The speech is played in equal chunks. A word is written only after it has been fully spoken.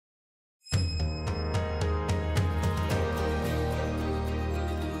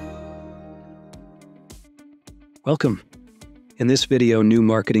Welcome. In this video, new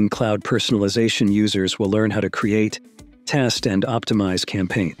Marketing Cloud Personalization users will learn how to create, test, and optimize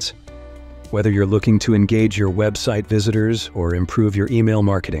campaigns. Whether you're looking to engage your website visitors or improve your email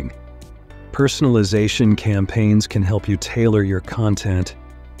marketing, personalization campaigns can help you tailor your content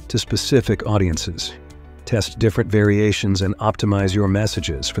to specific audiences, test different variations, and optimize your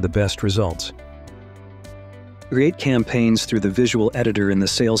messages for the best results. Create campaigns through the visual editor in the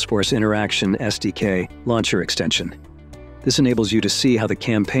Salesforce Interaction SDK Launcher extension. This enables you to see how the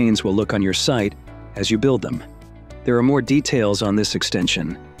campaigns will look on your site as you build them. There are more details on this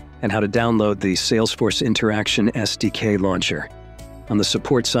extension and how to download the Salesforce Interaction SDK Launcher on the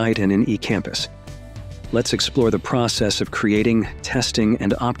support site and in eCampus. Let's explore the process of creating, testing,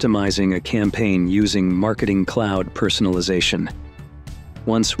 and optimizing a campaign using Marketing Cloud Personalization.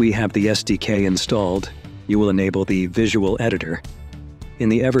 Once we have the SDK installed, you will enable the visual editor in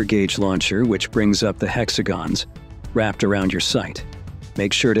the Evergage launcher, which brings up the hexagons wrapped around your site.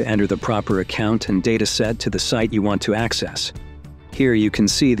 Make sure to enter the proper account and data set to the site you want to access. Here you can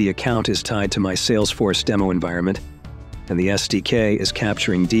see the account is tied to my Salesforce demo environment, and the SDK is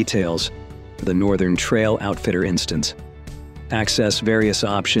capturing details for the Northern Trail Outfitter instance. Access various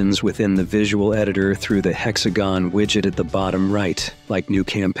options within the visual editor through the hexagon widget at the bottom right, like new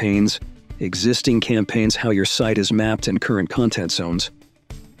campaigns, existing campaigns, how your site is mapped, and current content zones.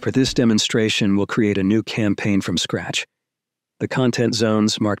 For this demonstration, we'll create a new campaign from scratch. The content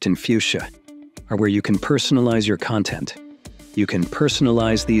zones, marked in fuchsia, are where you can personalize your content. You can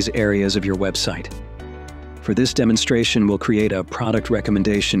personalize these areas of your website. For this demonstration, we'll create a product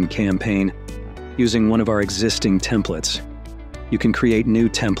recommendation campaign using one of our existing templates. You can create new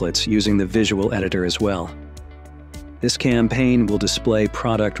templates using the visual editor as well. This campaign will display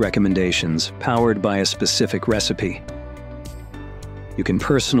product recommendations powered by a specific recipe. You can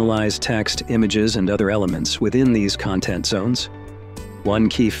personalize text, images, and other elements within these content zones. One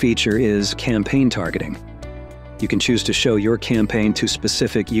key feature is campaign targeting. You can choose to show your campaign to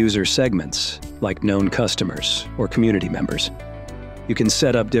specific user segments, like known customers or community members. You can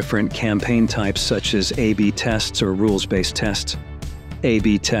set up different campaign types such as A/B tests or rules-based tests.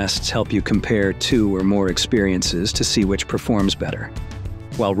 A/B tests help you compare two or more experiences to see which performs better,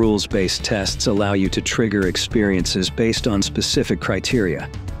 while rules-based tests allow you to trigger experiences based on specific criteria.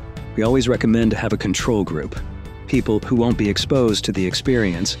 We always recommend to have a control group, people who won't be exposed to the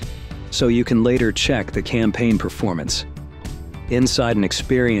experience, so you can later check the campaign performance. Inside an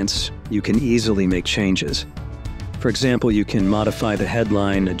experience, you can easily make changes. For example, you can modify the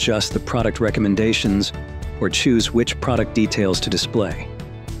headline, adjust the product recommendations, or choose which product details to display.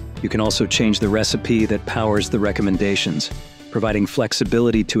 You can also change the recipe that powers the recommendations, providing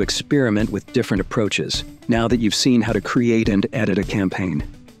flexibility to experiment with different approaches, now that you've seen how to create and edit a campaign.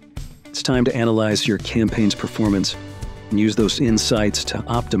 It's time to analyze your campaign's performance and use those insights to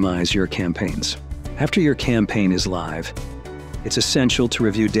optimize your campaigns. After your campaign is live, it's essential to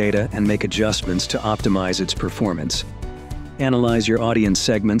review data and make adjustments to optimize its performance. Analyze your audience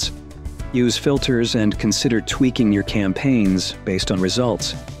segments, use filters, and consider tweaking your campaigns based on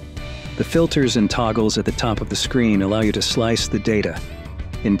results. The filters and toggles at the top of the screen allow you to slice the data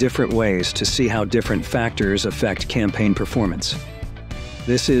in different ways to see how different factors affect campaign performance.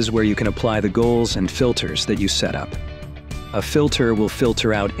 This is where you can apply the goals and filters that you set up. A filter will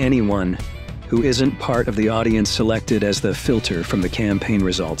filter out anyone who isn't part of the audience selected as the filter from the campaign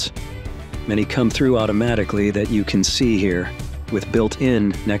results. Many come through automatically that you can see here, with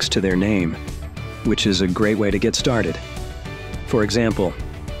built-in next to their name, which is a great way to get started. For example,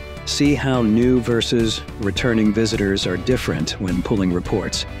 see how new versus returning visitors are different when pulling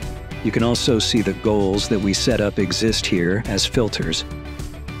reports. You can also see the goals that we set up exist here as filters.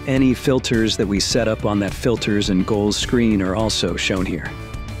 Any filters that we set up on that filters and goals screen are also shown here.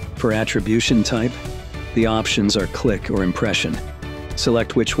 For attribution type, the options are click or impression.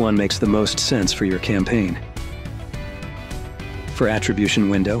 Select which one makes the most sense for your campaign. For attribution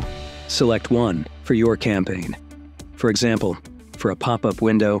window, select one for your campaign. For example, for a pop-up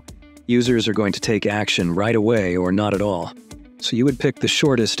window, users are going to take action right away or not at all, so you would pick the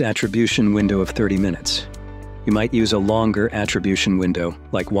shortest attribution window of 30 minutes. You might use a longer attribution window,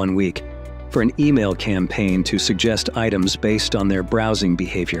 like 1 week, for an email campaign to suggest items based on their browsing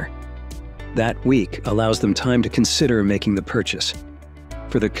behavior. That week allows them time to consider making the purchase.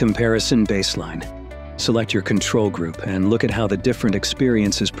 For the comparison baseline, select your control group and look at how the different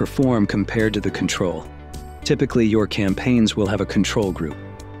experiences perform compared to the control. Typically, your campaigns will have a control group.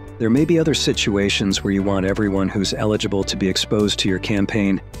 There may be other situations where you want everyone who's eligible to be exposed to your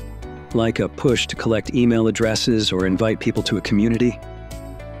campaign, like a push to collect email addresses or invite people to a community.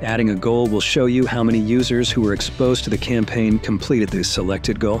 Adding a goal will show you how many users who were exposed to the campaign completed the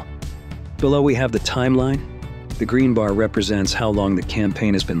selected goal. Below we have the timeline. The green bar represents how long the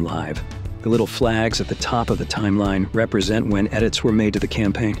campaign has been live. The little flags at the top of the timeline represent when edits were made to the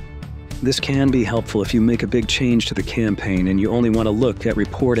campaign. This can be helpful if you make a big change to the campaign and you only want to look at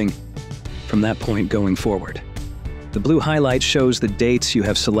reporting from that point going forward. The blue highlight shows the dates you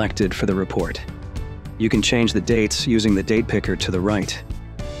have selected for the report. You can change the dates using the date picker to the right.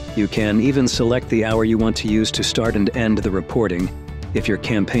 You can even select the hour you want to use to start and end the reporting if your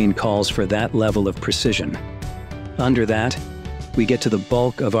campaign calls for that level of precision. Under that, we get to the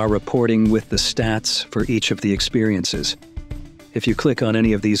bulk of our reporting with the stats for each of the experiences. If you click on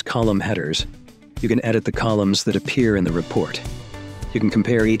any of these column headers, you can edit the columns that appear in the report. You can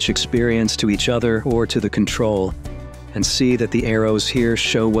compare each experience to each other or to the control and see that the arrows here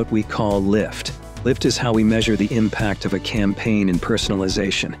show what we call lift. Lift is how we measure the impact of a campaign in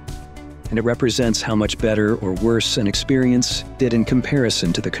personalization, and it represents how much better or worse an experience did in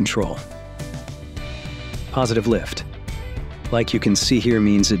comparison to the control. Positive lift, like you can see here,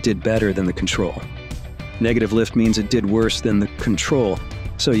 means it did better than the control. Negative lift means it did worse than the control,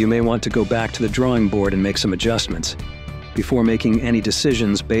 so you may want to go back to the drawing board and make some adjustments. Before making any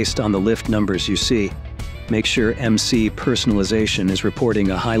decisions based on the lift numbers you see, make sure MC Personalization is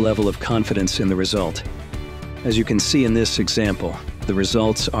reporting a high level of confidence in the result. As you can see in this example, the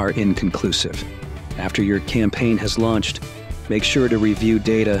results are inconclusive. After your campaign has launched, make sure to review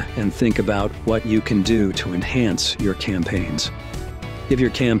data and think about what you can do to enhance your campaigns. Give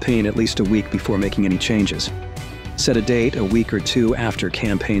your campaign at least a week before making any changes. Set a date a week or two after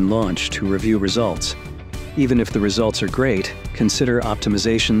campaign launch to review results. Even if the results are great, consider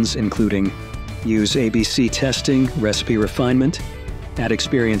optimizations including use ABC testing, recipe refinement, add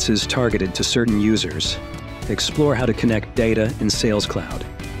experiences targeted to certain users. Explore how to connect data in Sales Cloud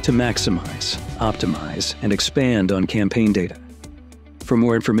to maximize, optimize, and expand on campaign data. For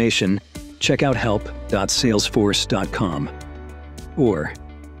more information, check out help.salesforce.com or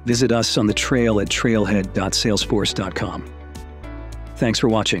visit us on the trail at trailhead.salesforce.com. Thanks for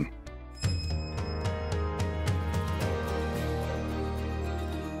watching.